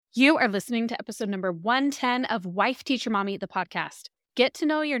You are listening to episode number 110 of Wife Teacher Mommy, the podcast. Get to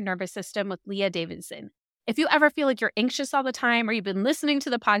know your nervous system with Leah Davidson. If you ever feel like you're anxious all the time, or you've been listening to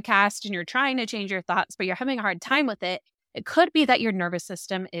the podcast and you're trying to change your thoughts, but you're having a hard time with it, it could be that your nervous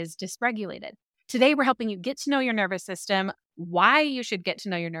system is dysregulated. Today, we're helping you get to know your nervous system, why you should get to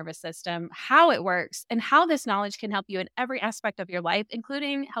know your nervous system, how it works, and how this knowledge can help you in every aspect of your life,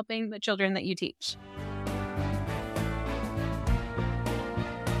 including helping the children that you teach.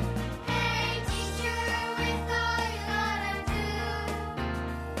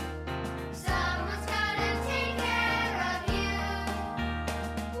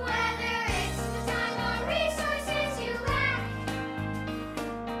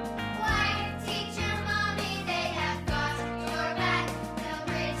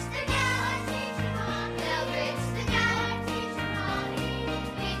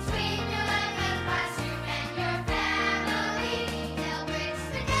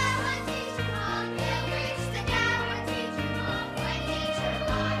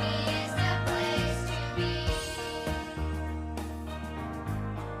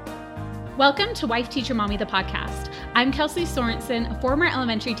 Welcome to Wife Teacher Mommy, the podcast. I'm Kelsey Sorensen, a former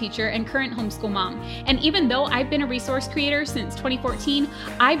elementary teacher and current homeschool mom. And even though I've been a resource creator since 2014,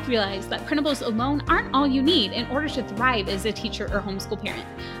 I've realized that printables alone aren't all you need in order to thrive as a teacher or homeschool parent.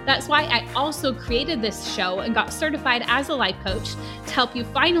 That's why I also created this show and got certified as a life coach to help you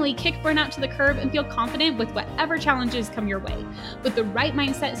finally kick burnout to the curb and feel confident with whatever challenges come your way. With the right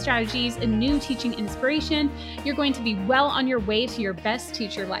mindset strategies and new teaching inspiration, you're going to be well on your way to your best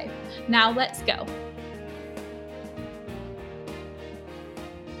teacher life. Now let's go.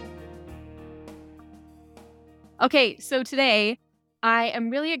 Okay, so today I am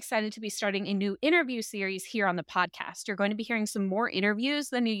really excited to be starting a new interview series here on the podcast. You're going to be hearing some more interviews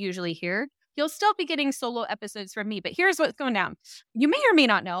than you usually hear. You'll still be getting solo episodes from me, but here's what's going down. You may or may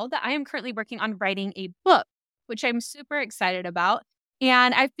not know that I am currently working on writing a book, which I'm super excited about.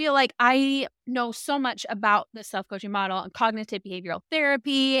 And I feel like I know so much about the self-coaching model and cognitive behavioral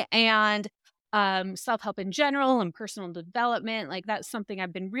therapy and self-help in general and personal development. Like that's something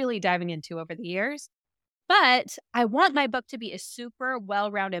I've been really diving into over the years. But I want my book to be a super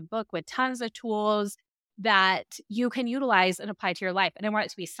well-rounded book with tons of tools that you can utilize and apply to your life. And I want it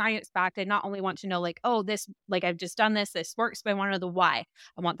to be science-backed. I not only want to know like, oh, this, like I've just done this works, but I want to know the why.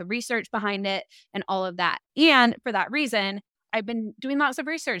 I want the research behind it and all of that. And for that reason, I've been doing lots of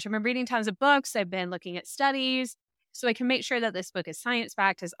research. I've been reading tons of books. I've been looking at studies. So I can make sure that this book is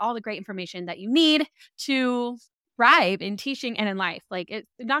science-backed, has all the great information that you need to thrive in teaching and in life. Like it's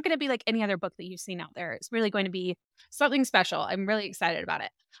not going to be like any other book that you've seen out there. It's really going to be something special. I'm really excited about it.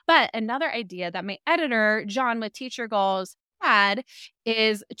 But another idea that my editor, John with Teacher Goals, had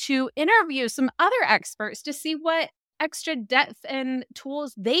is to interview some other experts to see what extra depth and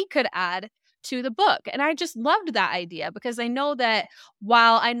tools they could add to the book. And I just loved that idea because I know that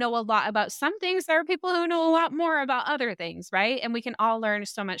while I know a lot about some things, there are people who know a lot more about other things, right? And we can all learn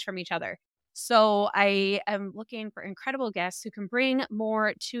so much from each other. So I am looking for incredible guests who can bring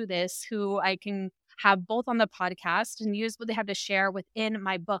more to this, who I can have both on the podcast and use what they have to share within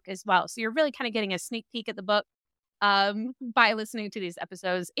my book as well. So you're really kind of getting a sneak peek at the book by listening to these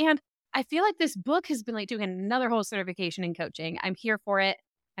episodes. And I feel like this book has been like doing another whole certification in coaching. I'm here for it.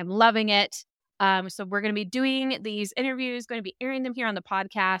 I'm loving it. So we're going to be doing these interviews, going to be airing them here on the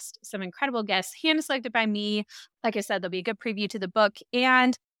podcast. Some incredible guests hand selected by me. Like I said, there'll be a good preview to the book.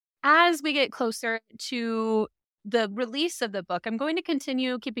 And as we get closer to the release of the book, I'm going to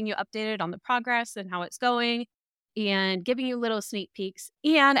continue keeping you updated on the progress and how it's going and giving you little sneak peeks.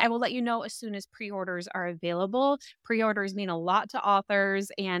 And I will let you know as soon as pre-orders are available. Pre-orders mean a lot to authors.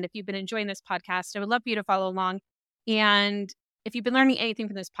 And if you've been enjoying this podcast, I would love for you to follow along. And if you've been learning anything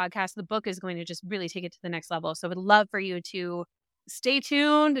from this podcast, the book is going to just really take it to the next level. So I would love for you to stay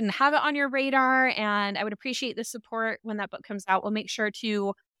tuned and have it on your radar. And I would appreciate the support when that book comes out. We'll make sure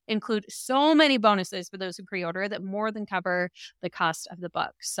to include so many bonuses for those who pre-order that more than cover the cost of the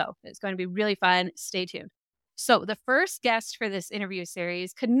book. So it's going to be really fun. Stay tuned. So the first guest for this interview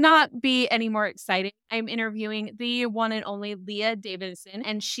series could not be any more exciting. I'm interviewing the one and only Leah Davidson,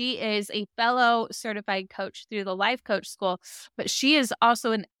 and she is a fellow certified coach through the Life Coach School, but she is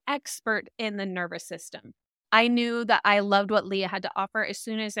also an expert in the nervous system. I knew that I loved what Leah had to offer as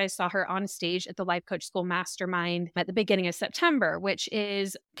soon as I saw her on stage at the Life Coach School Mastermind at the beginning of September, which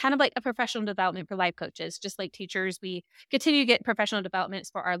is kind of like a professional development for life coaches. Just like teachers, we continue to get professional developments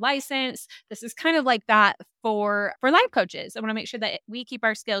for our license. This is kind of like that for life coaches. I want to make sure that we keep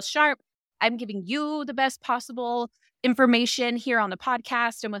our skills sharp I'm giving you the best possible information here on the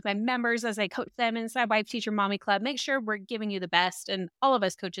podcast and with my members as I coach them inside Wife Teacher Mommy Club. Make sure we're giving you the best. And all of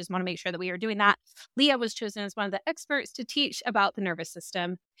us coaches want to make sure that we are doing that. Leah was chosen as one of the experts to teach about the nervous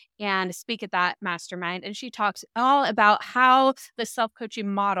system and speak at that mastermind. And she talks all about how the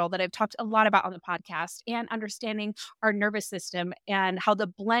self-coaching model that I've talked a lot about on the podcast and understanding our nervous system and how the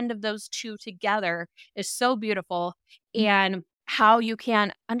blend of those two together is so beautiful, and how you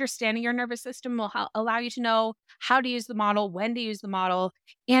can understanding your nervous system will allow you to know how to use the model, when to use the model,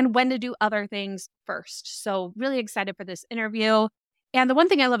 and when to do other things first. So really excited for this interview. And the one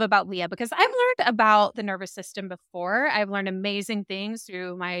thing I love about Leah, because I've learned about the nervous system before, I've learned amazing things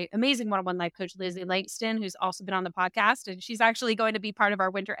through my amazing one-on-one life coach, Lizzie Langston, who's also been on the podcast. And she's actually going to be part of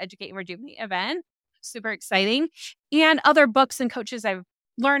our Winter Educate and Rejuvenate event. Super exciting. And other books and coaches I've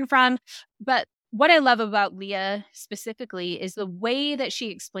learned from. But what I love about Leah specifically is the way that she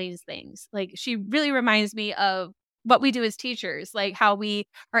explains things. Like, she really reminds me of what we do as teachers, like how we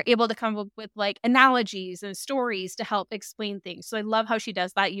are able to come up with like analogies and stories to help explain things. So I love how she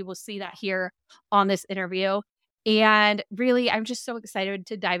does that. You will see that here on this interview. And really, I'm just so excited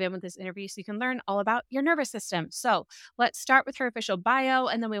to dive in with this interview so you can learn all about your nervous system. So let's start with her official bio,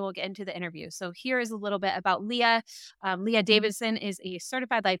 and then we will get into the interview. So here is a little bit about Leah. Leah Davidson is a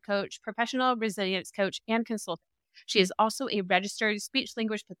certified life coach, professional resilience coach, and consultant. She is also a registered speech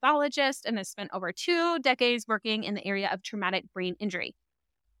language pathologist and has spent over 2 decades working in the area of traumatic brain injury.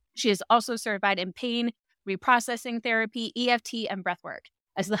 She is also certified in pain reprocessing therapy, EFT, and breathwork.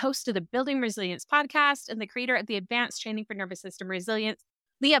 As the host of the Building Resilience podcast and the creator of the Advanced Training for Nervous System Resilience,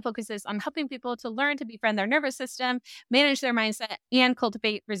 Leah focuses on helping people to learn to befriend their nervous system, manage their mindset, and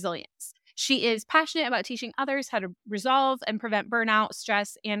cultivate resilience. She is passionate about teaching others how to resolve and prevent burnout,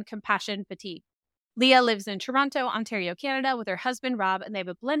 stress, and compassion fatigue. Leah lives in Toronto, Ontario, Canada, with her husband, Rob, and they have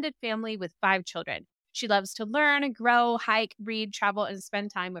a blended family with 5 children. She loves to learn, grow, hike, read, travel, and spend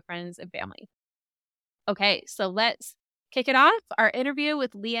time with friends and family. Okay, so let's kick it off, our interview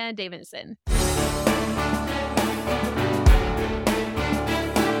with Leah Davidson.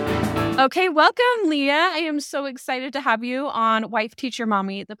 Okay, welcome, Leah. I am so excited to have you on Wife Teacher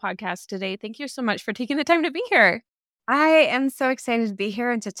Mommy, the podcast today. Thank you so much for taking the time to be here. I am so excited to be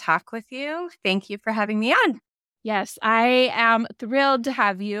here and to talk with you. Thank you for having me on. Yes, I am thrilled to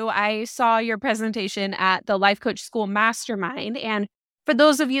have you. I saw your presentation at the Life Coach School Mastermind, and for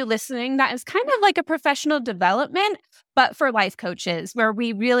those of you listening, that is kind of like a professional development, but for life coaches, where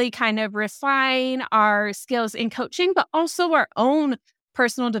we really kind of refine our skills in coaching, but also our own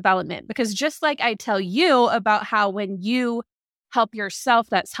personal development. Because just like I tell you about how when you help yourself,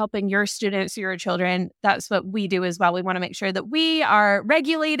 that's helping your students, your children, that's what we do as well. We want to make sure that we are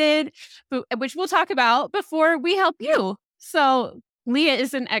regulated, which we'll talk about before we help you. So Leah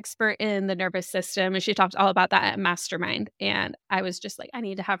is an expert in the nervous system, and she talked all about that at Mastermind. And I was just like, I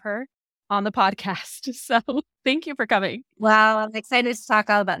need to have her on the podcast. So thank you for coming. Well, I'm excited to talk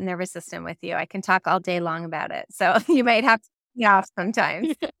all about the nervous system with you. I can talk all day long about it. So you might have to be off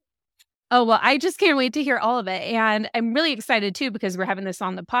sometimes. Oh, well, I just can't wait to hear all of it. And I'm really excited too, because we're having this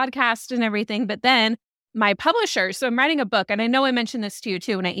on the podcast and everything. But then my publisher, so I'm writing a book, and I know I mentioned this to you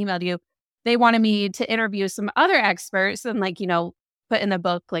too when I emailed you. They wanted me to interview some other experts and put in the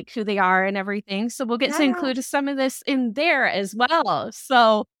book, like who they are and everything. So we'll get to include some of this in there as well.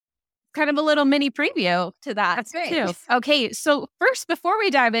 So kind of a little mini preview to that too. Okay, so first, before we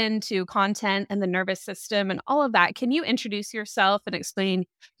dive into content and the nervous system and all of that, can you introduce yourself and explain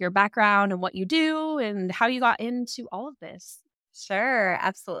your background and what you do and how you got into all of this? Sure,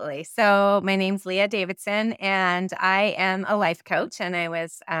 absolutely. So my name's Leah Davidson, and I am a life coach, and I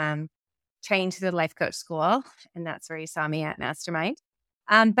was trained through the Life Coach School, and that's where you saw me at Mastermind.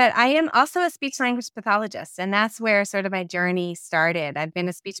 But I am also a speech language pathologist, and that's where sort of my journey started. I've been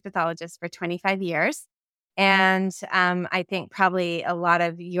a speech pathologist for 25 years, and I think probably a lot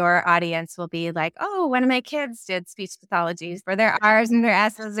of your audience will be like, oh, one of my kids did speech pathology for their R's and their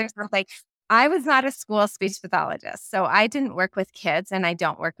S's or something. I was not a school speech pathologist, so I didn't work with kids, and I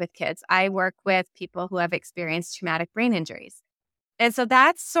don't work with kids. I work with people who have experienced traumatic brain injuries. And so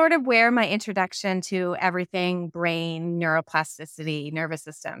that's sort of where my introduction to everything brain, neuroplasticity, nervous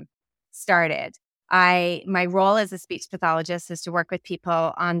system started. My role as a speech pathologist is to work with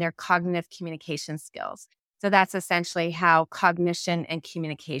people on their cognitive communication skills. So that's essentially how cognition and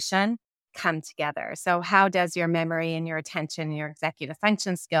communication come together. So how does your memory and your attention and your executive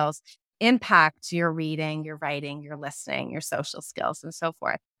function skills impact your reading, your writing, your listening, your social skills, and so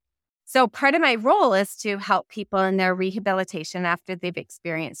forth? So part of my role is to help people in their rehabilitation after they've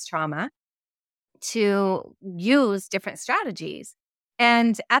experienced trauma to use different strategies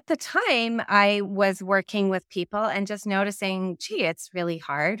And at the time, I was working with people and just noticing, gee, it's really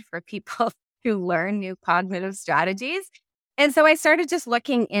hard for people to learn new cognitive strategies. And so I started just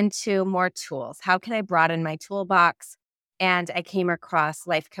looking into more tools. How can I broaden my toolbox? And I came across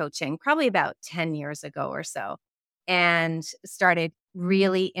life coaching probably about 10 years ago or so and started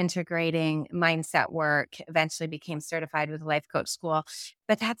really integrating mindset work, eventually became certified with a life coach school,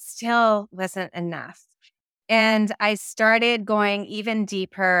 but that still wasn't enough. And I started going even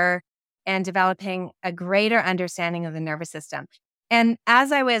deeper and developing a greater understanding of the nervous system. And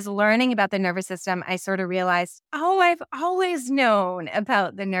as I was learning about the nervous system, I sort of realized, oh, I've always known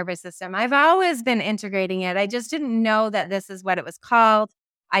about the nervous system. I've always been integrating it. I just didn't know that this is what it was called.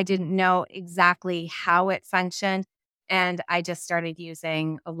 I didn't know exactly how it functioned. And I just started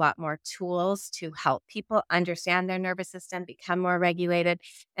using a lot more tools to help people understand their nervous system, become more regulated.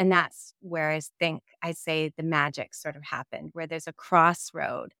 And that's where I say the magic sort of happened, where there's a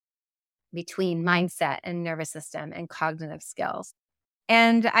crossroad between mindset and nervous system and cognitive skills.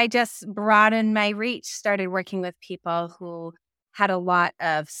 And I just broadened my reach, started working with people who had a lot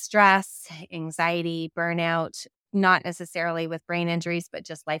of stress, anxiety, burnout, not necessarily with brain injuries, but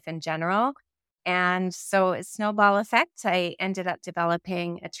just life in general. And so a snowball effect, I ended up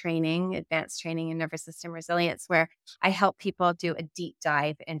developing a training, advanced training in nervous system resilience, where I help people do a deep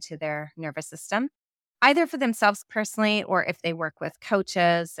dive into their nervous system, either for themselves personally, or if they work with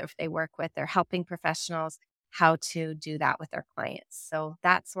coaches, or if they work with their helping professionals, how to do that with their clients. So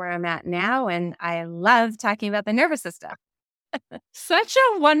that's where I'm at now. And I love talking about the nervous system. Such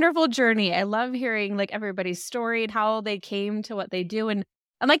a wonderful journey. I love hearing like everybody's story and how they came to what they do. And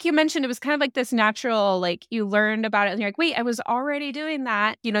like you mentioned, it was kind of like this natural, like you learned about it and you're like, wait, I was already doing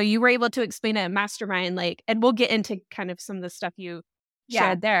that. You were able to explain it in Mastermind, like, and we'll get into kind of some of the stuff you Yeah.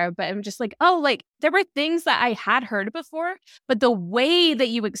 shared there. But I'm just like, oh, like there were things that I had heard before, but the way that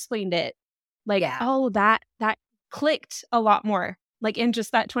you explained it, like, Yeah. oh, that clicked a lot more, like in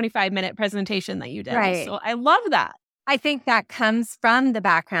just that 25-minute presentation that you did. Right. So I love that. I think that comes from the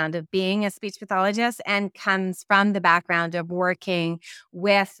background of being a speech pathologist and comes from the background of working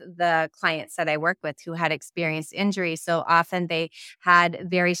with the clients that I work with who had experienced injuries. So often they had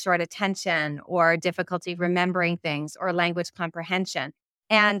very short attention or difficulty remembering things or language comprehension.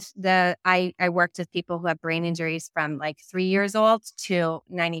 And I worked with people who have brain injuries from like 3 years old to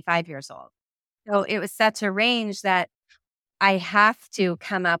 95 years old. So it was such a range that I have to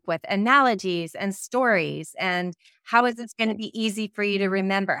come up with analogies and stories. And how is this going to be easy for you to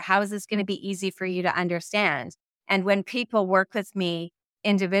remember? How is this going to be easy for you to understand? And when people work with me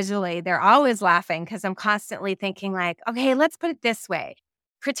individually, they're always laughing because I'm constantly thinking like, okay, let's put it this way.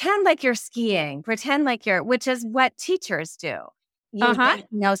 Pretend like you're skiing, which is what teachers do. Uh Use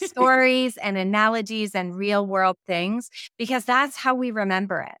huh. stories and analogies and real world things because that's how we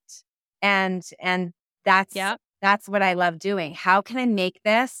remember it. And that's Yeah. that's what I love doing. How can I make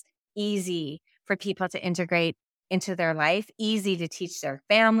this easy for people to integrate into their life, easy to teach their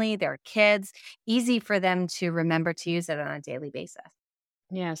family, their kids, easy for them to remember to use it on a daily basis?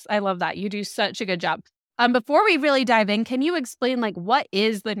 Yes, I love that. You do such a good job. Before we really dive in, can you explain like what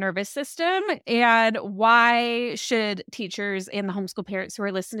is the nervous system and why should teachers and the homeschool parents who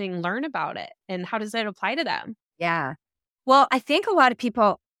are listening learn about it and how does it apply to them? Yeah. Well, I think a lot of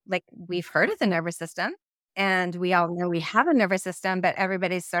people, like, we've heard of the nervous system and we all know we have a nervous system, but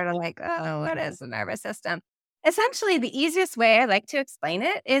everybody's sort of like, oh, what is the nervous system? Essentially, the easiest way I like to explain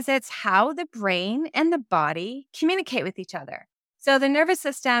it is it's how the brain and the body communicate with each other. So the nervous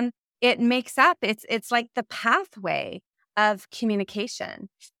system, it's like the pathway of communication.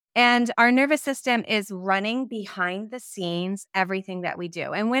 And our nervous system is running behind the scenes, everything that we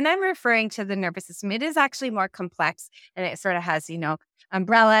do. And when I'm referring to the nervous system, it is actually more complex and it sort of has,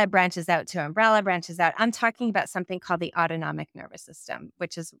 umbrella branches out to umbrella branches out. I'm talking about something called the autonomic nervous system,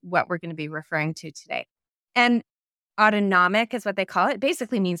 which is what we're going to be referring to today. And autonomic is what they call it.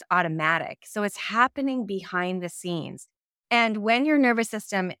 Basically means automatic. So it's happening behind the scenes. And when your nervous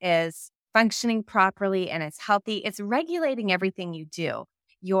system is functioning properly and it's healthy, it's regulating everything you do,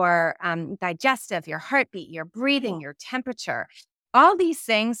 your digestive, your heartbeat, your breathing, your temperature, all these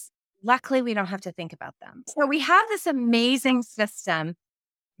things. Luckily, we don't have to think about them. So we have this amazing system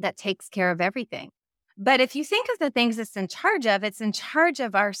that takes care of everything. But if you think of the things it's in charge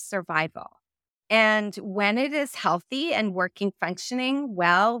of our survival. And when it is healthy and working, functioning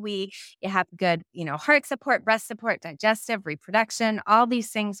well, you have good, heart support, breast support, digestive, reproduction, all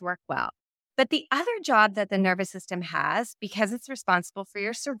these things work well. But the other job that the nervous system has, because it's responsible for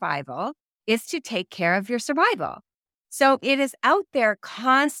your survival, is to take care of your survival. So it is out there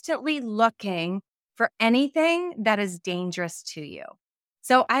constantly looking for anything that is dangerous to you.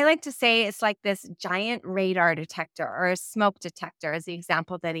 So I like to say it's like this giant radar detector or a smoke detector is the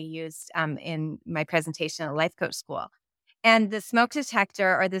example that he used in my presentation at Life Coach School. And the smoke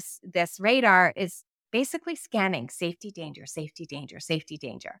detector or this radar is basically scanning safety, danger, safety, danger, safety,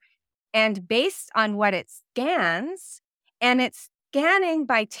 danger. And based on what it scans, and it's scanning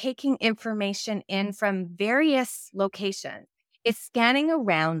by taking information in from various locations. It's scanning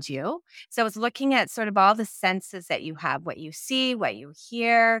around you. So it's looking at sort of all the senses that you have, what you see, what you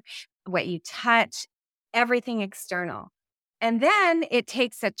hear, what you touch, everything external. And then it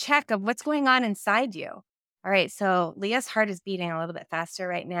takes a check of what's going on inside you. All right, so Leah's heart is beating a little bit faster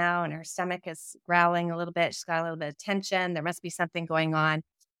right now, and her stomach is growling a little bit. She's got a little bit of tension. There must be something going on.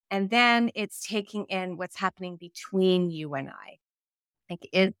 And then it's taking in what's happening between you and I. Like,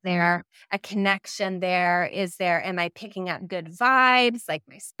 is there a connection there? Am I picking up good vibes, like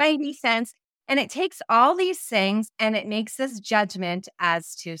my spidey sense? And it takes all these things and it makes this judgment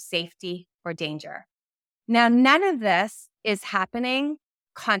as to safety or danger. Now, none of this is happening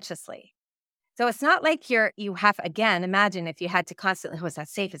consciously. So it's not like you have, again, imagine if you had to constantly, oh, is that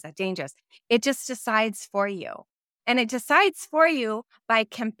safe? Is that dangerous? It just decides for you. And it decides for you by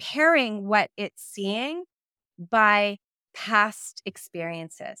comparing what it's seeing by past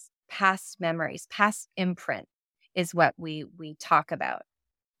experiences, past memories, past imprint is what we talk about.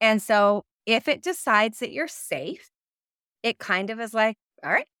 And so if it decides that you're safe, it kind of is like,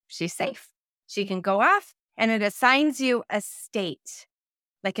 all right, she's safe. She can go off, and it assigns you a state,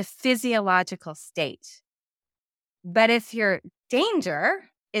 like a physiological state. But if your danger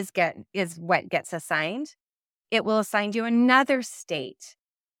is what gets assigned, it will assign you another state,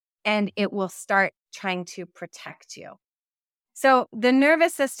 and it will start trying to protect you. So the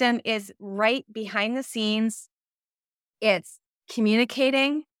nervous system is right behind the scenes. It's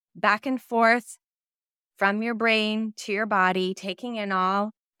communicating back and forth from your brain to your body, taking in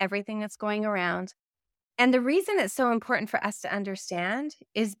everything that's going around. And the reason it's so important for us to understand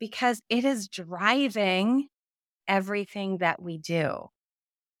is because it is driving everything that we do.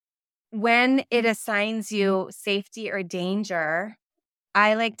 When it assigns you safety or danger,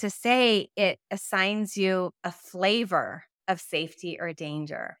 I like to say it assigns you a flavor of safety or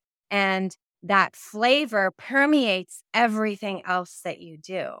danger. And that flavor permeates everything else that you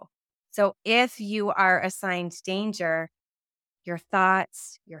do. So if you are assigned danger, your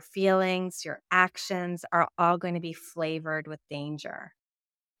thoughts, your feelings, your actions are all going to be flavored with danger.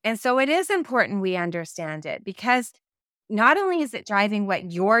 And so it is important we understand it, because not only is it driving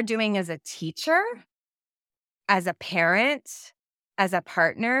what you're doing as a teacher, as a parent, as a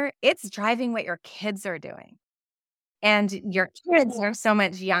partner, it's driving what your kids are doing. And your kids are so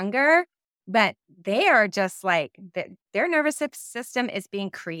much younger, but they are just like, their nervous system is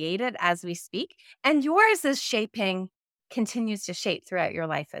being created as we speak. And yours is continues to shape throughout your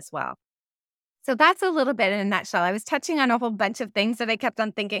life as well. So that's a little bit in a nutshell. I was touching on a whole bunch of things that I kept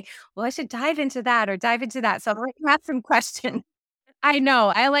on thinking, well, I should dive into that or dive into that. So I have some questions. I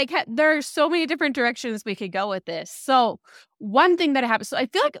know. There are so many different directions we could go with this. So one thing that happens, so I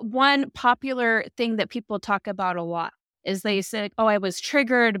feel like one popular thing that people talk about a lot is they say, oh, I was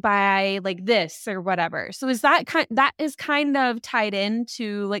triggered by like this or whatever. So that is kind of tied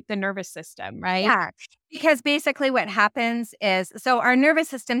into like the nervous system, right? Yeah, because basically what happens is, so our nervous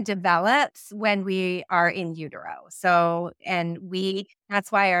system develops when we are in utero.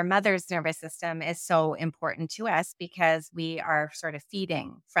 That's why our mother's nervous system is so important to us, because we are sort of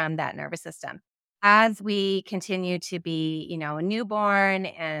feeding from that nervous system. As we continue to be, a newborn,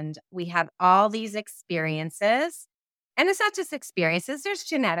 and we have all these experiences, and it's not just experiences, there's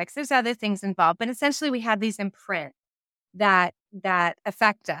genetics, there's other things involved, but essentially we have these imprints that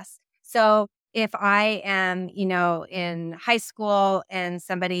affect us. So if I am, in high school and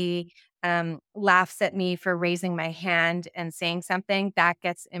somebody laughs at me for raising my hand and saying something, that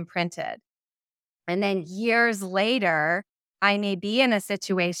gets imprinted. And then years later, I may be in a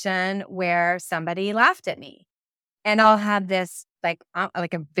situation where somebody laughed at me, and I'll have this like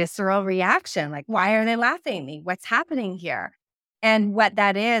a visceral reaction, like, why are they laughing at me? What's happening here? And what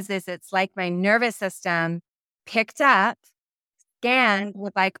that is it's like my nervous system picked up, scanned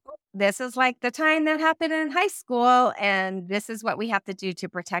with like, oh, this is like the time that happened in high school, and this is what we have to do to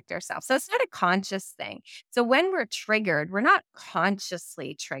protect ourselves. So it's not a conscious thing. So when we're triggered, we're not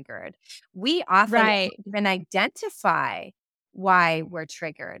consciously triggered. We often don't even identify why we're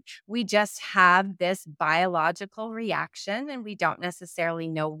triggered. We just have this biological reaction, and we don't necessarily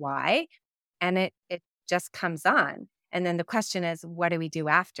know why. And it just comes on. And then the question is, what do we do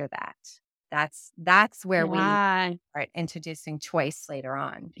after that? That's where we start introducing choice later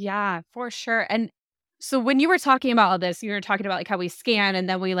on. Yeah, for sure. And So when you were talking about all this, you were talking about like how we scan and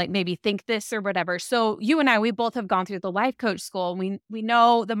then we like maybe think this or whatever. So you and I, we both have gone through the life coach school. We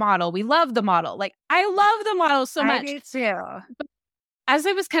know the model. We love the model. Like I love the model so I much. do too. As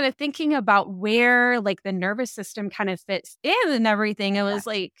I was kind of thinking about where like the nervous system kind of fits in and everything, it was Yes.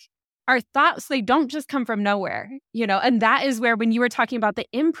 like our thoughts, they don't just come from nowhere, and that is where when you were talking about the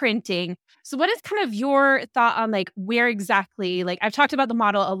imprinting. So what is kind of your thought on like where exactly, like I've talked about the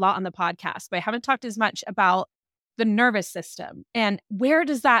model a lot on the podcast, but I haven't talked as much about the nervous system and where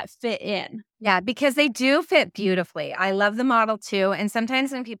does that fit in? Yeah, because they do fit beautifully. I love the model too. And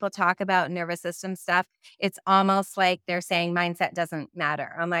sometimes when people talk about nervous system stuff, it's almost like they're saying mindset doesn't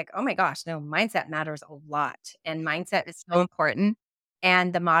matter. I'm like, oh my gosh, no, mindset matters a lot. And mindset is so important.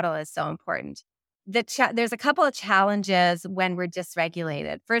 And the model is so important. There's a couple of challenges when we're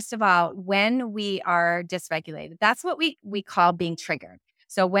dysregulated. First of all, when we are dysregulated, that's what we call being triggered.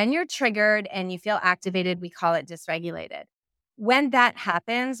 So when you're triggered and you feel activated, we call it dysregulated. When that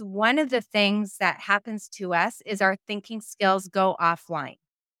happens, one of the things that happens to us is our thinking skills go offline.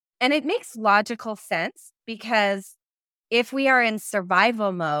 And it makes logical sense because if we are in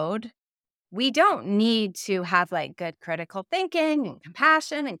survival mode, we don't need to have like good critical thinking and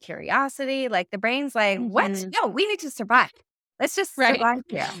compassion and curiosity. Like the brain's like, what? Mhm. No, we need to survive. Let's just Right. survive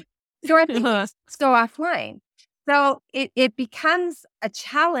here. So our thinking skills go offline. So it becomes a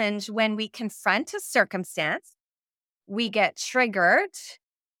challenge when we confront a circumstance, we get triggered.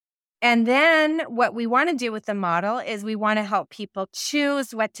 And then what we want to do with the model is we want to help people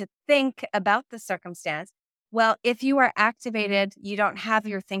choose what to think about the circumstance. Well, if you are activated, you don't have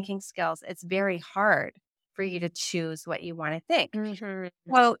your thinking skills. It's very hard for you to choose what you want to think. Mhm.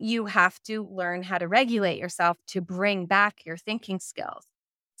 Well, you have to learn how to regulate yourself to bring back your thinking skills.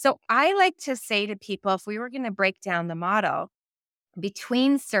 So I like to say to people, if we were going to break down the model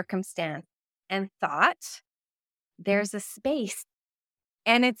between circumstance and thought, there's a space.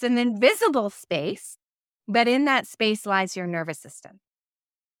 And it's an invisible space, but in that space lies your nervous system.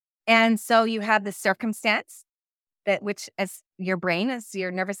 And so you have the circumstance which as your brain, as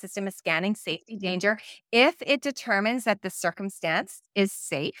your nervous system is scanning safety, danger. If it determines that the circumstance is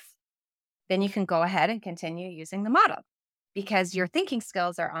safe, then you can go ahead and continue using the model because your thinking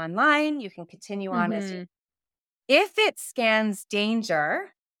skills are online. You can continue on as Mhm. if it scans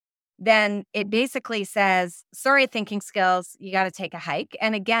danger, then it basically says, sorry, thinking skills, you got to take a hike.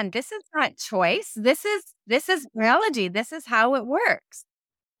 And again, this is not choice. This is biology. This is how it works.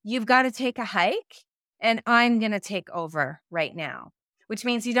 You've got to take a hike and I'm going to take over right now, which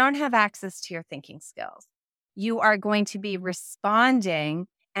means you don't have access to your thinking skills. You are going to be responding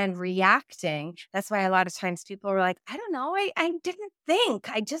and reacting. That's why a lot of times people are like, I don't know, I didn't think.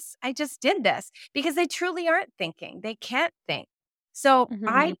 I just did this because they truly aren't thinking. They can't think. So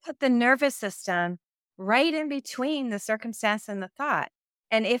I Mhm. put the nervous system right in between the circumstance and the thought.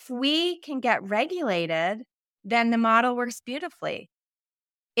 And if we can get regulated, then the model works beautifully.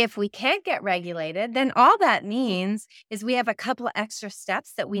 If we can't get regulated, then all that means is we have a couple of extra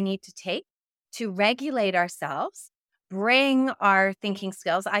steps that we need to take to regulate ourselves, bring our thinking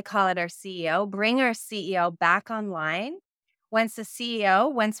skills, I call it our CEO, bring our CEO back online. Once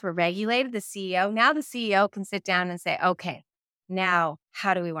we're regulated, now the CEO can sit down and say, okay, now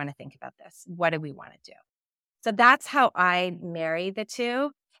how do we want to think about this? What do we want to do? So that's how I marry the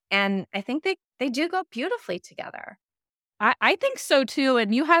two. And I think they do go beautifully together. I think so too.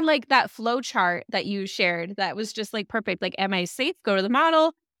 And you had like that flow chart that you shared that was just like perfect. Like, am I safe? Go to the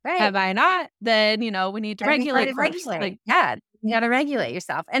model. Right. Have I not? Then, we need to And you got regulate to first. regulate. Like, Yeah, you got to regulate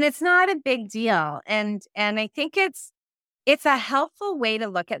yourself. And it's not a big deal. And I think it's a helpful way to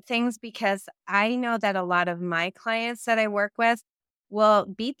look at things because I know that a lot of my clients that I work with will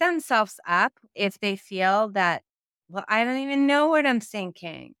beat themselves up if they feel that, well, I don't even know what I'm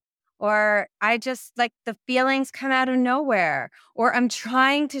thinking. Or I just like the feelings come out of nowhere. Or I'm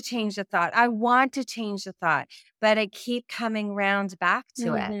trying to change the thought. I want to change the thought, but I keep coming round back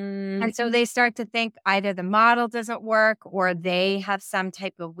to it. mhm. And so they start to think either the model doesn't work or they have some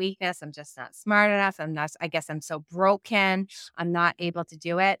type of weakness. I'm just not smart enough. I guess I'm so broken. I'm not able to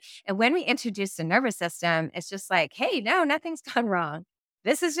do it. And when we introduce the nervous system, it's just like, hey, no, nothing's gone wrong.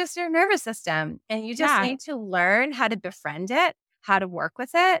 This is just your nervous system. And you just Yeah. need to learn how to befriend it, how to work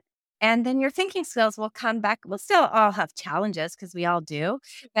with it. And then your thinking skills will come back. We'll still all have challenges because we all do.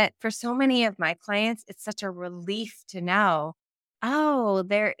 But for so many of my clients, it's such a relief to know, oh,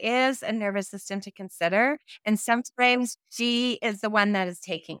 there is a nervous system to consider. And sometimes she is the one that is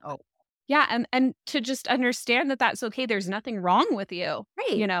taking over. Yeah. And to just understand that that's okay. There's nothing wrong with you,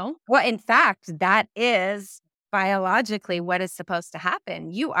 Right. know? Well, in fact, that is biologically what is supposed to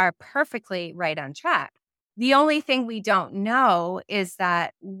happen. You are perfectly right on track. The only thing we don't know is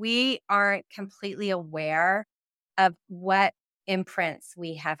that we aren't completely aware of what imprints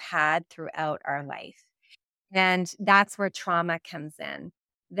we have had throughout our life. And that's where trauma comes in,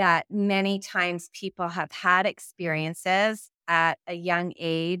 that many times people have had experiences at a young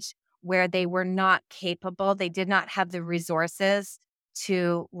age where they were not capable, they did not have the resources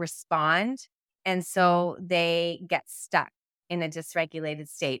to respond. And so they get stuck in a dysregulated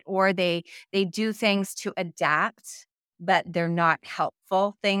state, or they do things to adapt, but they're not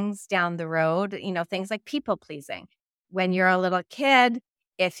helpful things down the road, things like people pleasing. When you're a little kid,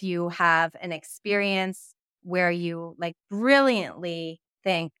 if you have an experience where you like brilliantly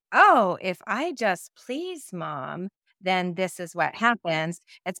think, oh, if I just please mom, then this is what happens.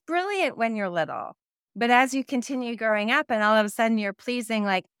 It's brilliant when you're little. But as you continue growing up and all of a sudden you're pleasing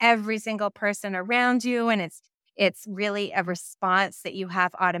like every single person around you, and it's really a response that you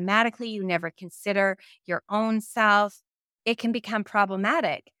have automatically, you never consider your own self, it can become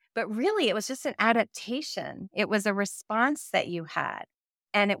problematic. But really, it was just an adaptation. It was a response that you had,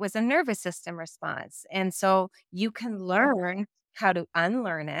 and it was a nervous system response. And so you can learn how to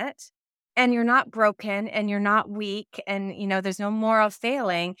unlearn it, and you're not broken and you're not weak, and there's no moral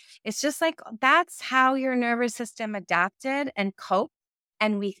failing. It's just like that's how your nervous system adapted and coped,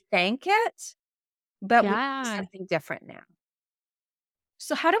 and we thank it, but we do Yeah. something different now.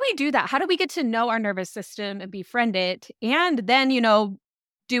 So how do we do that? How do we get to know our nervous system and befriend it and then,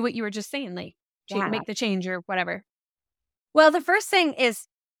 do what you were just saying, like Yeah. make the change or whatever? Well, the first thing is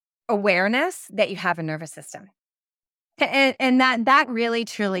awareness that you have a nervous system. And that really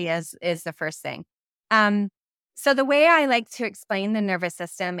truly is the first thing. So the way I like to explain the nervous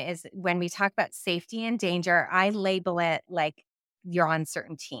system is when we talk about safety and danger, I label it like you're on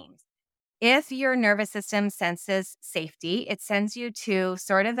certain teams. If your nervous system senses safety, it sends you to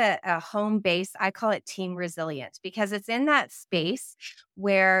sort of a home base. I call it team resilient, because it's in that space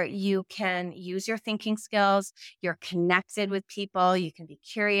where you can use your thinking skills, you're connected with people, you can be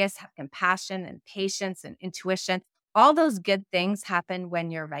curious, have compassion and patience and intuition. All those good things happen when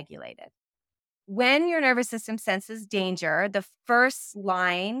you're regulated. When your nervous system senses danger, the first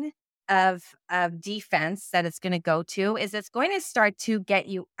line of defense that it's going to go to is it's going to start to get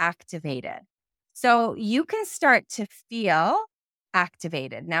you activated. So you can start to feel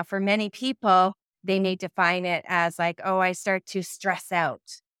activated. Now, for many people, they may define it as like, oh, I start to stress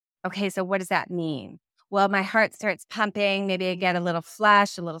out. Okay, so what does that mean? Well, my heart starts pumping. Maybe I get a little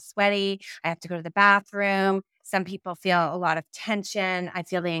flush, a little sweaty. I have to go to the bathroom. Some people feel a lot of tension. I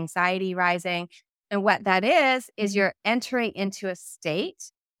feel the anxiety rising. And what that is you're entering into a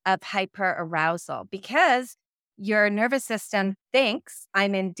state of hyperarousal because your nervous system thinks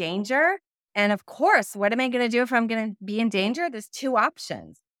I'm in danger. And of course, what am I going to do if I'm going to be in danger? There's two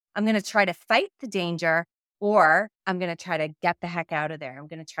options. I'm going to try to fight the danger, or I'm going to try to get the heck out of there. I'm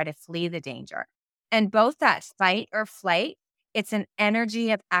going to try to flee the danger. And both that fight or flight, it's an energy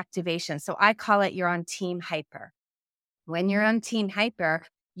of activation. So I call it you're on team hyper. When you're on team hyper,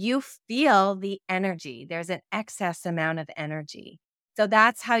 you feel the energy. There's an excess amount of energy. So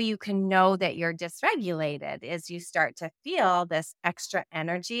that's how you can know that you're dysregulated, is you start to feel this extra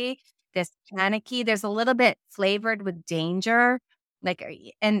energy, this panicky. There's a little bit flavored with danger,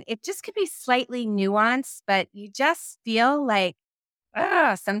 and it just could be slightly nuanced, but you just feel like,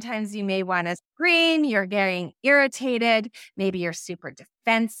 sometimes you may want to scream, you're getting irritated, maybe you're super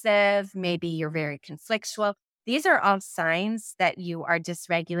defensive, maybe you're very conflictual. These are all signs that you are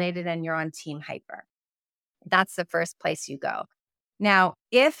dysregulated and you're on team hyper. That's the first place you go. Now,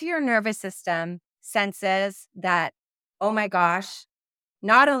 if your nervous system senses that, oh my gosh,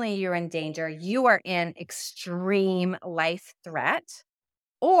 not only you're in danger, you are in extreme life threat,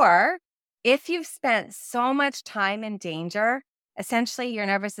 or if you've spent so much time in danger, essentially your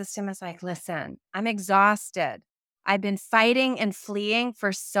nervous system is like, listen, I'm exhausted. I've been fighting and fleeing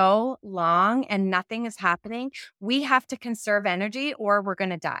for so long and nothing is happening. We have to conserve energy or we're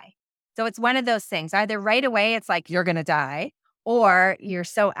going to die. So it's one of those things. Either right away, it's like you're going to die, or you're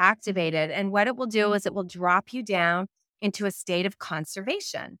so activated. And what it will do is it will drop you down into a state of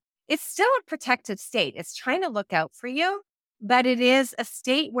conservation. It's still a protective state. It's trying to look out for you, but it is a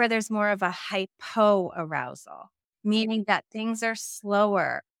state where there's more of a hypoarousal, meaning that things are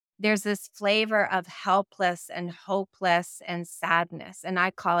slower. There's this flavor of helpless and hopeless and sadness, and I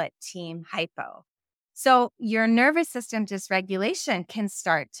call it team hypo. So your nervous system dysregulation can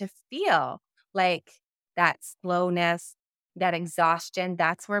start to feel like that slowness, that exhaustion.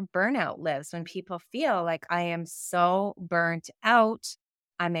 That's where burnout lives. When people feel like I am so burnt out,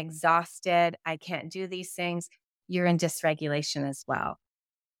 I'm exhausted, I can't do these things. you're in dysregulation as well.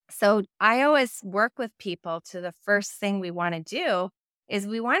 So I always work with people to the first thing we want to do is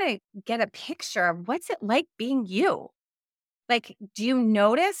we want to get a picture of what's it like being you. Like, do you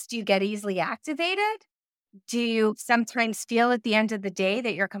notice? Do you get easily activated? Do you sometimes feel at the end of the day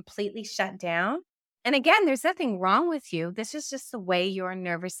that you're completely shut down? And again, there's nothing wrong with you. This is just the way your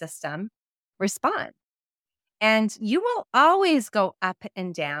nervous system responds. And you will always go up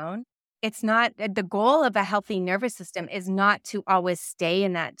and down. It's not the goal of a healthy nervous system is not to always stay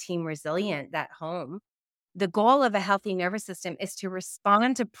in that team resilient, that home. The goal of a healthy nervous system is to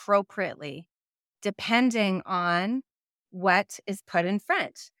respond appropriately depending on what is put in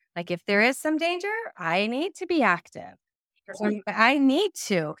front. Like if there is some danger, I need to be active. I need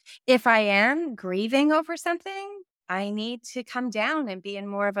to. If I am grieving over something, I need to come down and be in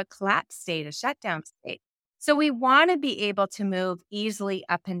more of a collapse state, a shutdown state. So we want to be able to move easily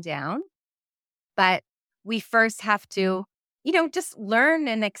up and down, but we first have to, just learn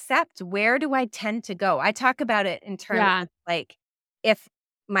and accept where do I tend to go? I talk about it in terms of like if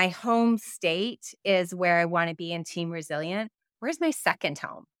my home state is where I want to be in team resilient, where's my second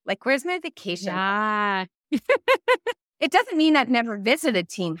home? Like, where's my vacation? Yeah. It doesn't mean I've never visited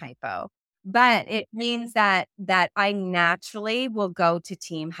Team Hypo, but it means that I naturally will go to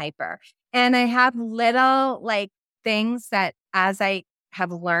Team Hyper. And I have little like things that as I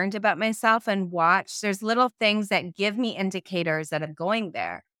have learned about myself and watched, there's little things that give me indicators that I'm going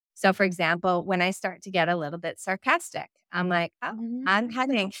there. So for example, when I start to get a little bit sarcastic, I'm like, oh, I'm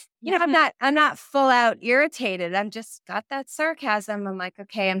having, I'm not full out irritated. I'm just got that sarcasm. I'm like,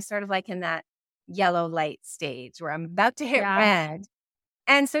 okay, I'm sort of like in that yellow light stage where I'm about to hit red.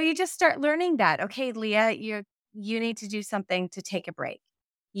 And so you just start learning that, okay, Leah, you need to do something to take a break.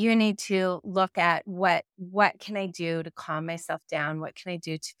 You need to look at what can I do to calm myself down? What can I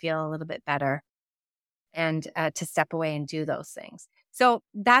do to feel a little bit better? And to step away and do those things. So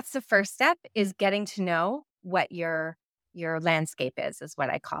that's the first step is getting to know what your landscape is what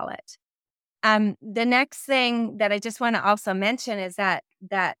I call it. The next thing that I just want to also mention is that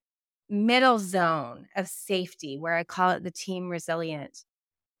middle zone of safety, where I call it the team resilient,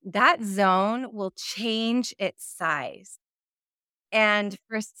 that zone will change its size. And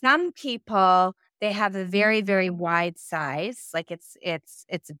for some people, they have a very, very wide size, like it's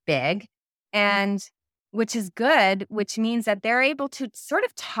big, and which is good, which means that they're able to sort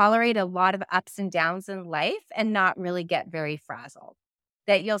of tolerate a lot of ups and downs in life and not really get very frazzled.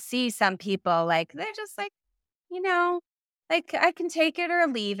 That you'll see some people like they're just like, like I can take it or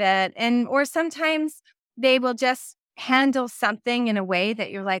leave it. Or sometimes they will just handle something in a way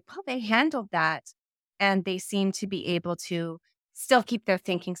that you're like, well, they handled that. And they seem to be able to still keep their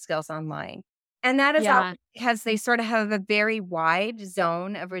thinking skills online. And that is all because they sort of have a very wide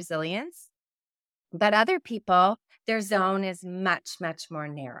zone of resilience. But other people, their zone is much, much more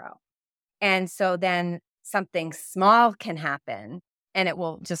narrow. And so then something small can happen and it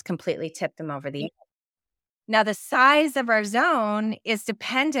will just completely tip them over the edge. Now, the size of our zone is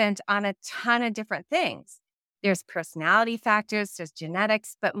dependent on a ton of different things. There's personality factors, there's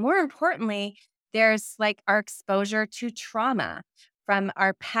genetics, but more importantly, there's like our exposure to trauma from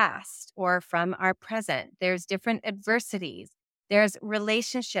our past or from our present. There's different adversities. There's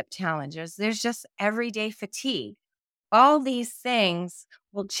relationship challenges. There's just everyday fatigue. All these things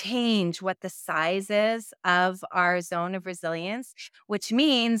will change what the size is of our zone of resilience, which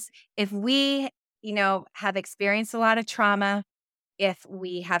means if we have experienced a lot of trauma, if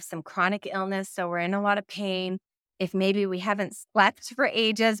we have some chronic illness, so we're in a lot of pain, if maybe we haven't slept for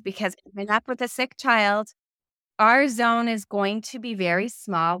ages because we've been up with a sick child, our zone is going to be very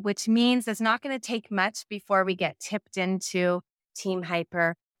small, which means it's not going to take much before we get tipped into Team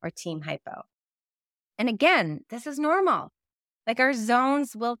Hyper or Team Hypo. And again, this is normal. Like our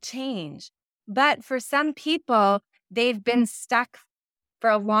zones will change. But for some people, they've been stuck for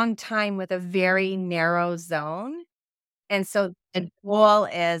a long time with a very narrow zone. And so the goal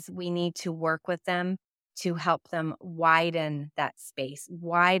is we need to work with them to help them widen that space,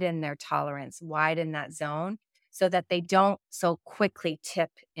 widen their tolerance, widen that zone so that they don't so quickly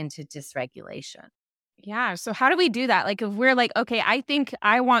tip into dysregulation. Yeah. So how do we do that? Like if we're like, okay, I think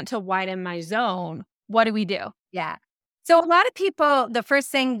I want to widen my zone, what do we do? Yeah. So a lot of people, the first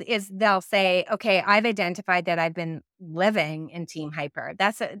thing is they'll say, okay, I've identified that I've been living in Team Hyper.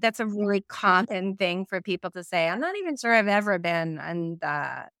 That's a really common thing for people to say. I'm not even sure I've ever been in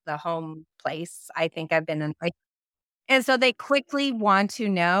the home place. I think I've been in. And so they quickly want to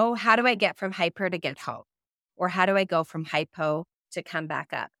know, how do I get from hyper to get home? Or how do I go from hypo to come back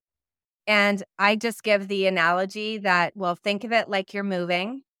up? And I just give the analogy that, well, think of it like you're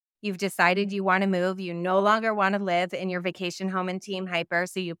moving. You've decided you want to move. You no longer want to live in your vacation home in Team Hyper.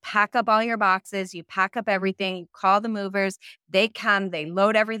 So you pack up all your boxes, you pack up everything, you call the movers, they come, they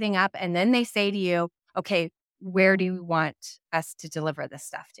load everything up, and then they say to you, okay, where do you want us to deliver this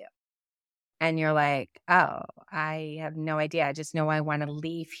stuff to? And you're like, oh, I have no idea. I just know I want to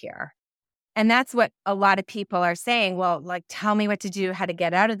leave here. And that's what a lot of people are saying. Well, like, tell me what to do, how to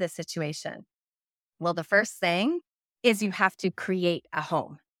get out of this situation. Well, the first thing is you have to create a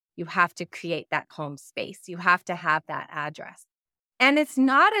home. You have to create that home space. You have to have that address. And it's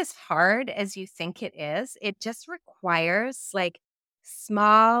not as hard as you think it is. It just requires like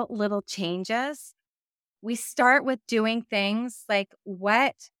small little changes. We start with doing things like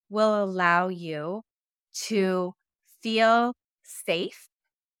what will allow you to feel safe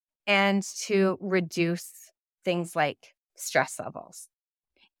and to reduce things like stress levels.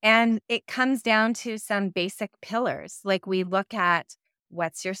 And it comes down to some basic pillars. Like we look at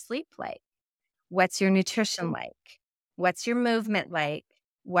what's your sleep like? What's your nutrition like? What's your movement like?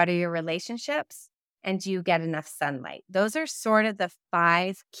 What are your relationships? And do you get enough sunlight? Those are sort of the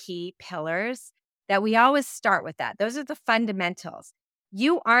 5 key pillars that we always start with that. Those are the fundamentals.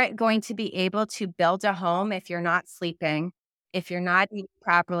 You aren't going to be able to build a home if you're not sleeping, if you're not eating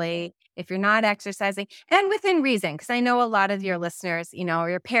properly, if you're not exercising, and within reason. Because I know a lot of your listeners, are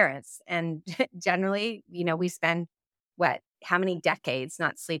your parents. And generally, we spend how many decades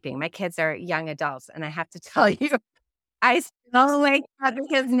not sleeping? My kids are young adults. And I have to tell you, I still wake up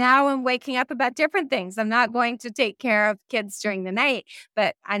because now I'm waking up about different things. I'm not going to take care of kids during the night,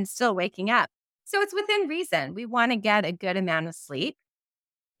 but I'm still waking up. So it's within reason. We want to get a good amount of sleep.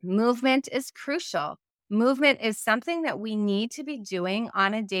 Movement is crucial. Movement is something that we need to be doing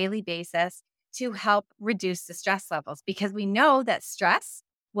on a daily basis to help reduce the stress levels because we know that stress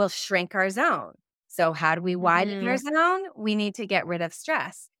will shrink our zone. So how do we widen our zone? We need to get rid of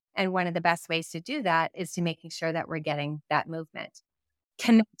stress. And one of the best ways to do that is to making sure that we're getting that movement.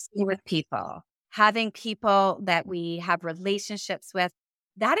 Connecting with people, having people that we have relationships with.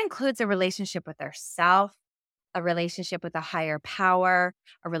 That includes a relationship with ourselves, a relationship with a higher power,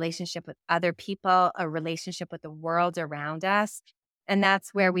 a relationship with other people, a relationship with the world around us. And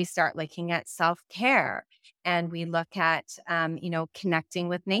that's where we start looking at self-care. And we look at, connecting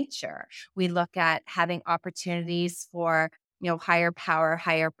with nature. We look at having opportunities for, higher power,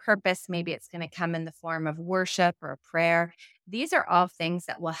 higher purpose. Maybe it's going to come in the form of worship or prayer. These are all things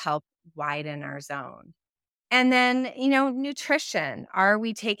that will help widen our zone. And then, nutrition. Are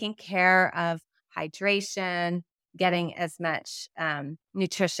we taking care of hydration, getting as much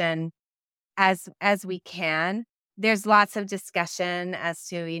nutrition as we can? There's lots of discussion as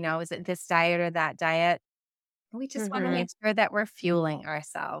to, is it this diet or that diet? We just want to make sure that we're fueling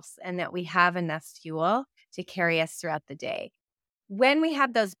ourselves and that we have enough fuel to carry us throughout the day. When we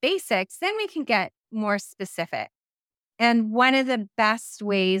have those basics, then we can get more specific. And one of the best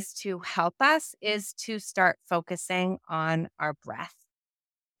ways to help us is to start focusing on our breath,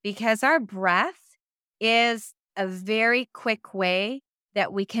 because our breath is a very quick way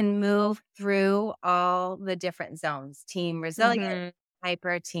that we can move through all the different zones, team resilient,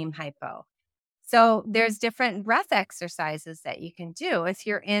 hyper, team hypo. So there's different breath exercises that you can do. If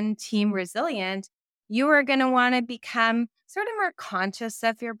you're in team resilient, you are going to want to become sort of more conscious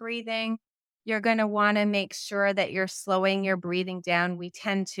of your breathing. You're going to want to make sure that you're slowing your breathing down. We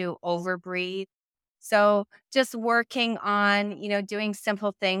tend to overbreathe. So just working on, doing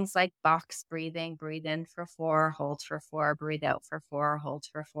simple things like box breathing, breathe in for 4, hold for 4, breathe out for 4, hold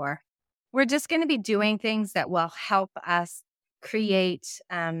for 4. We're just going to be doing things that will help us create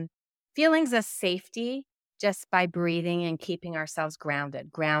feelings of safety just by breathing and keeping ourselves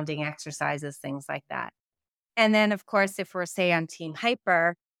grounded, grounding exercises, things like that. And then, of course, if we're, say, on Team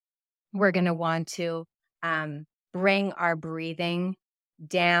Hyper, we're going to want to bring our breathing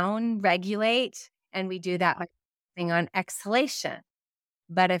down, regulate, and we do that by focusing on exhalation.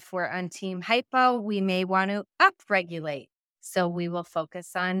 But if we're on Team Hypo, we may want to upregulate. So we will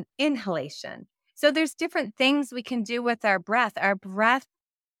focus on inhalation. So there's different things we can do with our breath. Our breath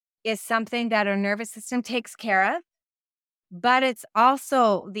is something that our nervous system takes care of, but it's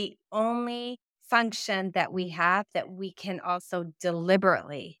also the only function that we have that we can also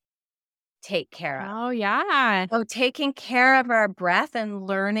deliberately take care of. Oh, yeah. So taking care of our breath and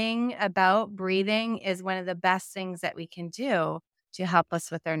learning about breathing is one of the best things that we can do to help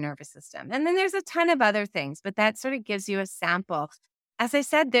us with our nervous system. And then there's a ton of other things, but that sort of gives you a sample. As I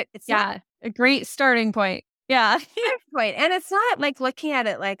said, that it's not a great starting point. Yeah. point. And it's not like looking at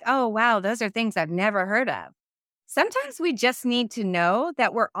it like, oh, wow, those are things I've never heard of. Sometimes we just need to know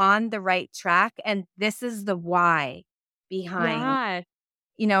that we're on the right track and this is the why behind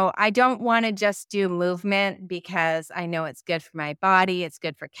I don't want to just do movement because I know it's good for my body. It's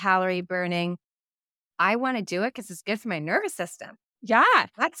good for calorie burning. I want to do it because it's good for my nervous system. Yeah.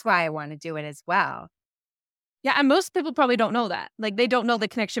 That's why I want to do it as well. Yeah, and most people probably don't know that. Like, they don't know the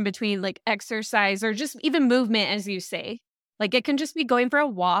connection between, like, exercise or just even movement, as you say. Like, it can just be going for a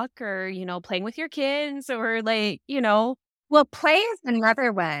walk or, playing with your kids or, like. Well, play is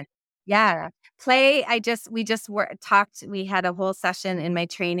another one. Yeah. Play, talked, we had a whole session in my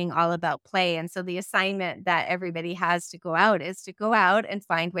training all about play. And so the assignment that everybody has to go out is to go out and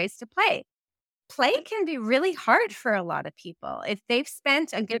find ways to play. Play can be really hard for a lot of people. If they've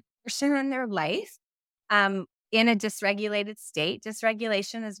spent a good portion in their life in a dysregulated state,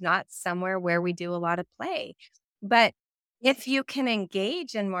 dysregulation is not somewhere where we do a lot of play. But if you can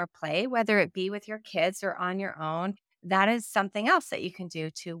engage in more play, whether it be with your kids or on your own, that is something else that you can do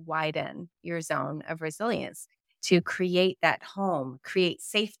to widen your zone of resilience, to create that home, create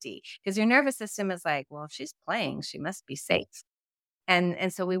safety. Because your nervous system is like, well, if she's playing, she must be safe.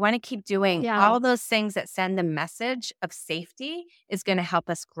 And so we want to keep doing Yeah. all those things that send the message of safety is going to help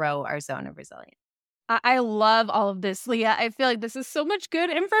us grow our zone of resilience. I love all of this, Leah. I feel like this is so much good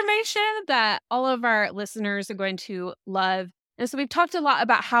information that all of our listeners are going to love. And so we've talked a lot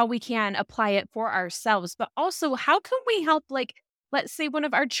about how we can apply it for ourselves, but also how can we help, like, let's say one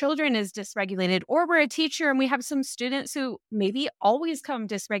of our children is dysregulated, or we're a teacher and we have some students who maybe always come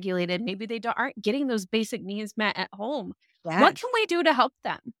dysregulated. Maybe they aren't getting those basic needs met at home. Yeah. What can we do to help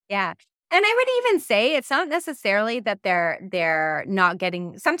them? Yeah. And I would even say it's not necessarily that they're not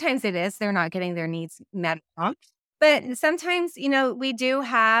getting, sometimes it is they're not getting their needs met. But sometimes, we do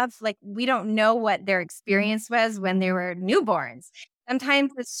have, like, we don't know what their experience was when they were newborns.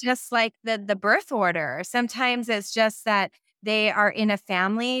 Sometimes it's just like the birth order. Sometimes it's just that they are in a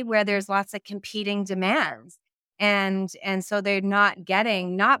family where there's lots of competing demands. And so they're not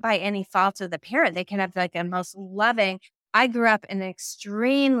getting, not by any fault of the parent. They can have like a most loving. I grew up in an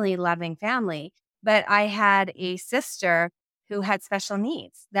extremely loving family, but I had a sister who had special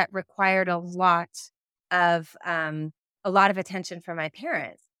needs that required of a lot of attention from my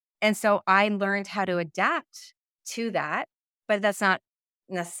parents. And so I learned how to adapt to that, but that's not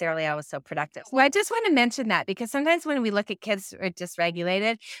necessarily always so productive. So I just want to mention that because sometimes when we look at kids who are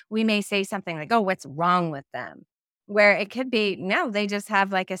dysregulated, we may say something like, oh, what's wrong with them? Where it could be, no, they just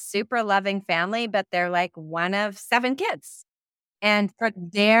have like a super loving family, but they're like one of 7 kids. And for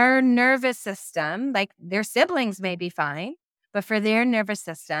their nervous system, like their siblings may be fine, but for their nervous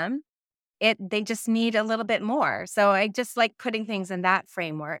system, they just need a little bit more. So I just like putting things in that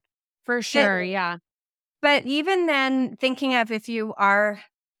framework. For But, sure. Yeah. but even then, thinking of if you are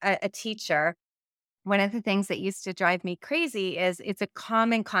a teacher, one of the things that used to drive me crazy is it's a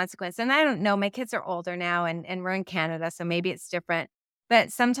common consequence. And I don't know, my kids are older now and we're in Canada, so maybe it's different.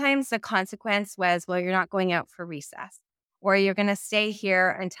 But sometimes the consequence was, well, you're not going out for recess, or you're going to stay here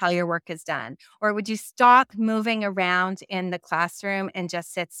until your work is done. Or would you stop moving around in the classroom and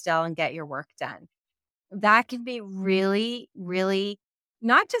just sit still and get your work done? That can be really, really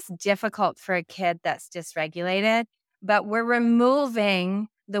not just difficult for a kid that's dysregulated, but we're removing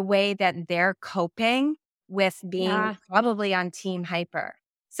the way that they're coping with being Yeah. probably on team hyper.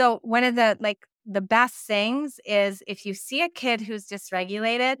 So one of the best things is if you see a kid who's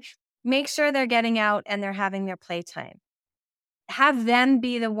dysregulated, make sure they're getting out and they're having their playtime. Have them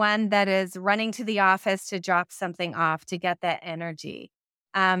be the one that is running to the office to drop something off to get that energy.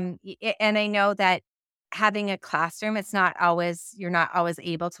 And I know that having a classroom, you're not always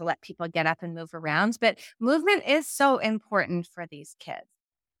able to let people get up and move around, but movement is so important for these kids.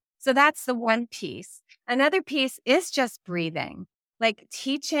 So that's the one piece. Another piece is just breathing, like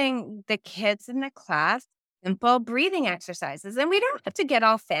teaching the kids in the class simple breathing exercises. And we don't have to get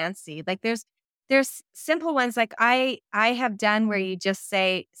all fancy. Like there's simple ones like I have done where you just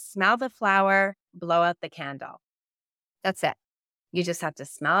say, smell the flower, blow out the candle. That's it. You just have to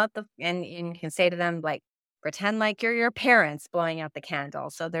smell out and you can say to them, like, pretend like you're your parents blowing out the candle.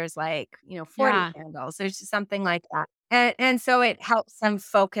 So there's like, 40 Yeah. candles. There's just something like that. And so it helps them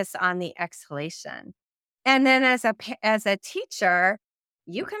focus on the exhalation. And then as a teacher,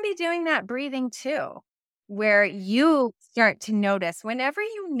 you can be doing that breathing too, where you start to notice whenever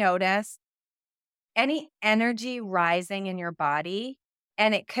you notice any energy rising in your body,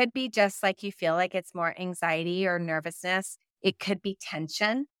 and it could be just like you feel like it's more anxiety or nervousness. It could be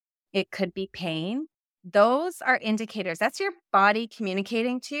tension. It could be pain. Those are indicators. That's your body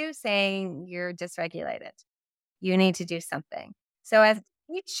communicating to you saying you're dysregulated. You need to do something. So as a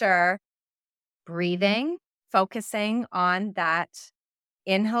teacher, breathing, focusing on that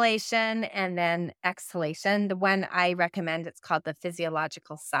inhalation and then exhalation. The one I recommend, it's called the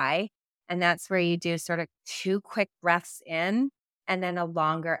physiological sigh. And that's where you do sort of 2 quick breaths in and then a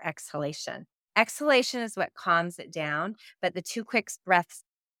longer exhalation. Exhalation is what calms it down, but the 2 quick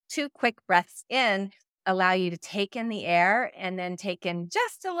breaths in allow you to take in the air and then take in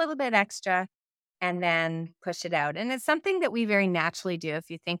just a little bit extra and then push it out. And it's something that we very naturally do. If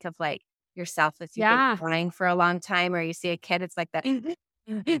you think of like yourself, if you've been Yeah. crying for a long time or you see a kid, it's like that.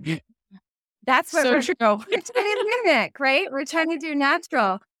 That's what So we're true. trying to mimic, right? We're trying to do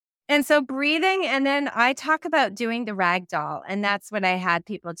natural. And so breathing, and then I talk about doing the rag doll, and that's what I had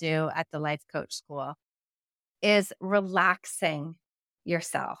people do at the life coach school, is relaxing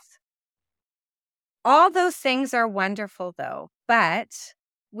yourself. All those things are wonderful though, but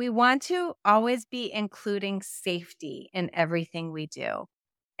we want to always be including safety in everything we do.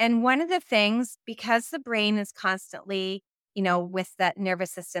 And one of the things, because the brain is constantly, with that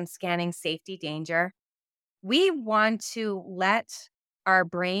nervous system scanning safety, danger, we want to let our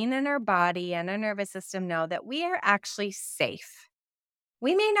brain and our body and our nervous system know that we are actually safe.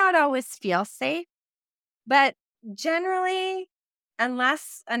 We may not always feel safe, but generally,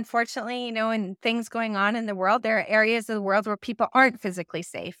 unless unfortunately, in things going on in the world, there are areas of the world where people aren't physically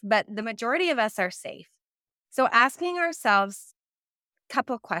safe, but the majority of us are safe. So asking ourselves a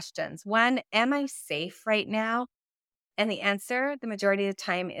couple questions. One, am I safe right now? And the answer, the majority of the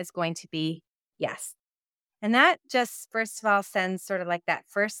time, is going to be yes. And that just, first of all, sends sort of like that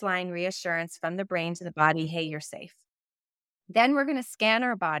first line reassurance from the brain to the body, hey, you're safe. Then we're going to scan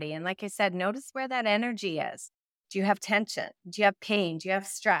our body. And like I said, notice where that energy is. Do you have tension? Do you have pain? Do you have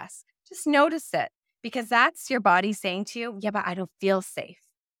stress? Just notice it, because that's your body saying to you, yeah, but I don't feel safe.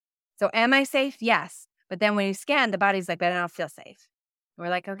 So am I safe? Yes. But then when you scan, the body's like, but I don't feel safe. We're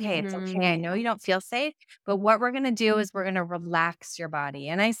like, okay, it's okay. I know you don't feel safe, but what we're going to do is we're going to relax your body.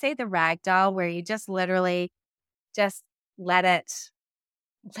 And I say the rag doll, where you just literally just let it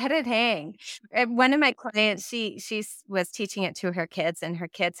hang. One of my clients, she was teaching it to her kids, and her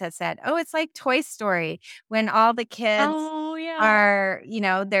kids had said, oh, it's like Toy Story when all the kids Oh, yeah. are,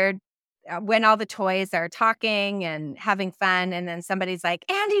 they're when all the toys are talking and having fun, and then somebody's like,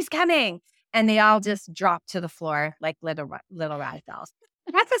 Andy's coming, and they all just drop to the floor like little rag dolls.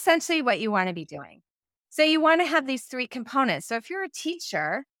 That's essentially what you want to be doing. So you want to have these 3 components. So if you're a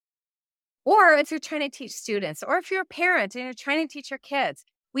teacher, or if you're trying to teach students, or if you're a parent and you're trying to teach your kids,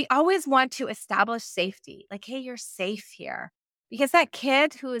 we always want to establish safety. Like, hey, you're safe here. Because that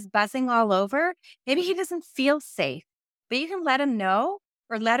kid who is buzzing all over, maybe he doesn't feel safe, but you can let him know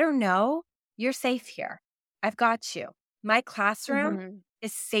or let her know, you're safe here. I've got you. My classroom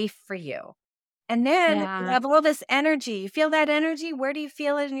is safe for you. And then you have all this energy. You feel that energy? Where do you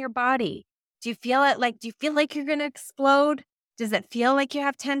feel it in your body? Do you feel like you're going to explode? Does it feel like you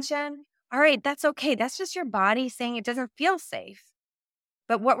have tension? All right, that's okay. That's just your body saying it doesn't feel safe.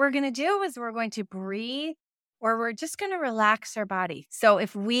 But what we're going to do is we're going to breathe, or we're just going to relax our body. So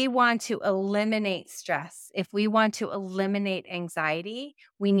if we want to eliminate stress, if we want to eliminate anxiety,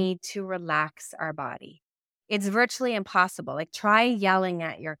 we need to relax our body. It's virtually impossible. Like, try yelling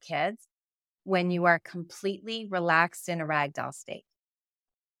at your kids when you are completely relaxed in a ragdoll state.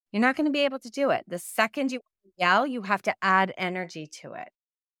 You're not going to be able to do it. The second you yell, you have to add energy to it.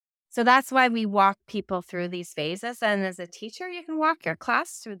 So that's why we walk people through these phases. And as a teacher, you can walk your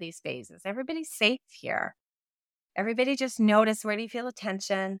class through these phases. Everybody's safe here. Everybody just notice, where do you feel the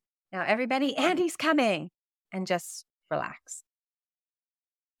tension? Now everybody, Andy's coming, and just relax.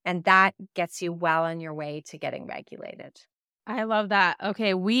 And that gets you well on your way to getting regulated. I love that.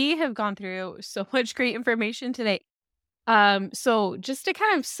 Okay, we have gone through so much great information today. So just to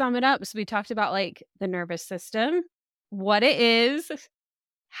kind of sum it up, so we talked about like the nervous system, what it is,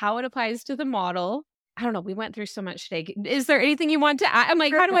 how it applies to the model. I don't know. We went through so much today. Is there anything you want to add? I'm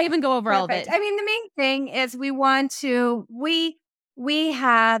like, how do I even go over all of it? I mean, the main thing is we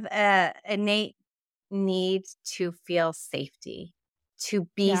have a innate need to feel safety, to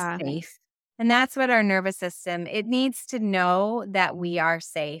be safe. And that's what our nervous system, it needs to know that we are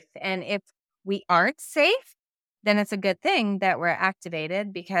safe. And if we aren't safe, then it's a good thing that we're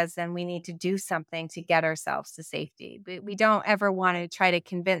activated, because then we need to do something to get ourselves to safety. But we don't ever want to try to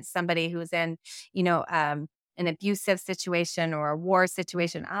convince somebody who's in, an abusive situation or a war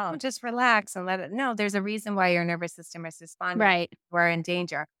situation, oh, just relax and let it. No, there's a reason why your nervous system is responding. Right. We're in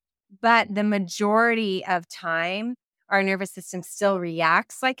danger. But the majority of time, our nervous system still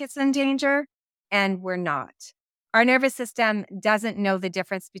reacts like it's in danger, and we're not. Our nervous system doesn't know the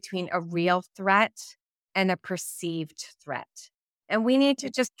difference between a real threat and a perceived threat. And we need to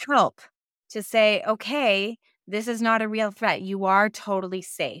just help to say, okay, this is not a real threat. You are totally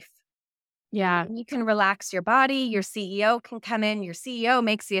safe. Yeah. You can relax your body. Your CEO can come in. Your CEO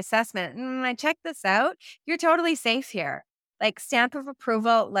makes the assessment. I checked this out. You're totally safe here. Like stamp of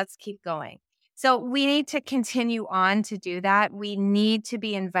approval. Let's keep going. So we need to continue on to do that. We need to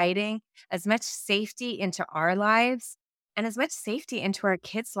be inviting as much safety into our lives and as much safety into our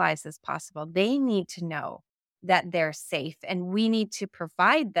kids' lives as possible. They need to know that they're safe, and we need to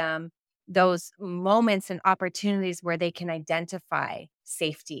provide them those moments and opportunities where they can identify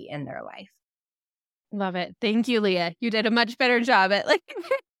safety in their life. Love it. Thank you, Leah. You did a much better job at like,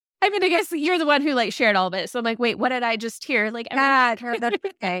 I mean, I guess you're the one who like shared all of it. So I'm like, wait, what did I just hear? Like,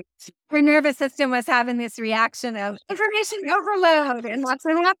 Okay. Her nervous system was having this reaction of information overload, and what's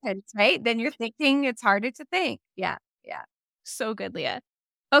what happens, right? Then you're thinking it's harder to think. Yeah. So good, Leah.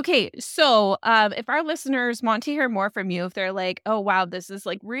 Okay, so if our listeners want to hear more from you, if they're like, oh, wow, this is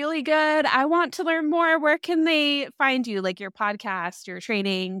like really good, I want to learn more, where can they find you? Like your podcast, your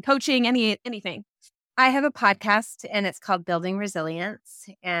training, coaching, anything? I have a podcast and it's called Building Resilience.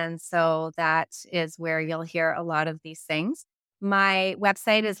 And so that is where you'll hear a lot of these things. My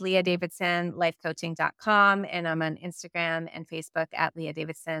website is leahdavidsonlifecoaching.com, and I'm on Instagram and Facebook at Leah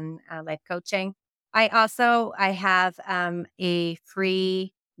Davidson Life Coaching. I have a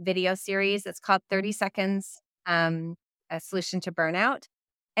free video series. It's called 30 Seconds, A Solution to Burnout.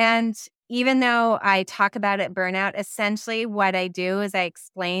 And even though I talk about it, burnout, essentially what I do is I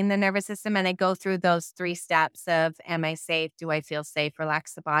explain the nervous system and I go through those 3 steps of, am I safe? Do I feel safe?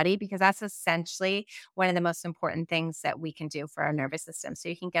 Relax the body, because that's essentially one of the most important things that we can do for our nervous system. So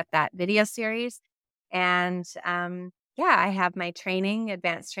you can get that video series. And I have my training,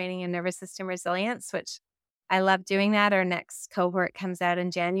 advanced training in nervous system resilience, which I love doing that. Our next cohort comes out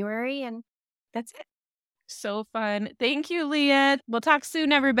in January, and that's it. So fun. Thank you, Leah. We'll talk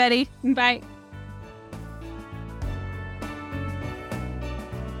soon, everybody. Bye.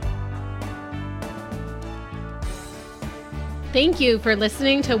 Thank you for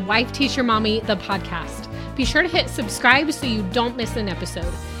listening to Wife Teacher Mommy, the podcast. Be sure to hit subscribe so you don't miss an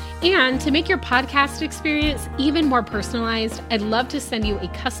episode. And to make your podcast experience even more personalized, I'd love to send you a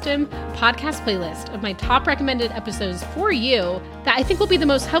custom podcast playlist of my top recommended episodes for you that I think will be the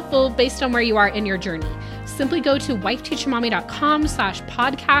most helpful based on where you are in your journey. Simply go to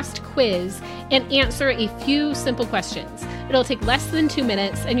wifeteachermommy.com/podcast quiz and answer a few simple questions. It'll take less than 2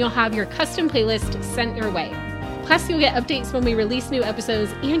 minutes and you'll have your custom playlist sent your way. Plus, you'll get updates when we release new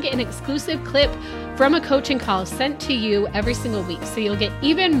episodes and get an exclusive clip from a coaching call sent to you every single week. So you'll get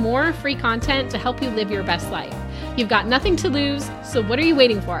even more free content to help you live your best life. You've got nothing to lose, so what are you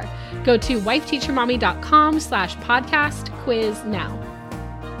waiting for? Go to wifeteachermommy.com/podcast quiz now.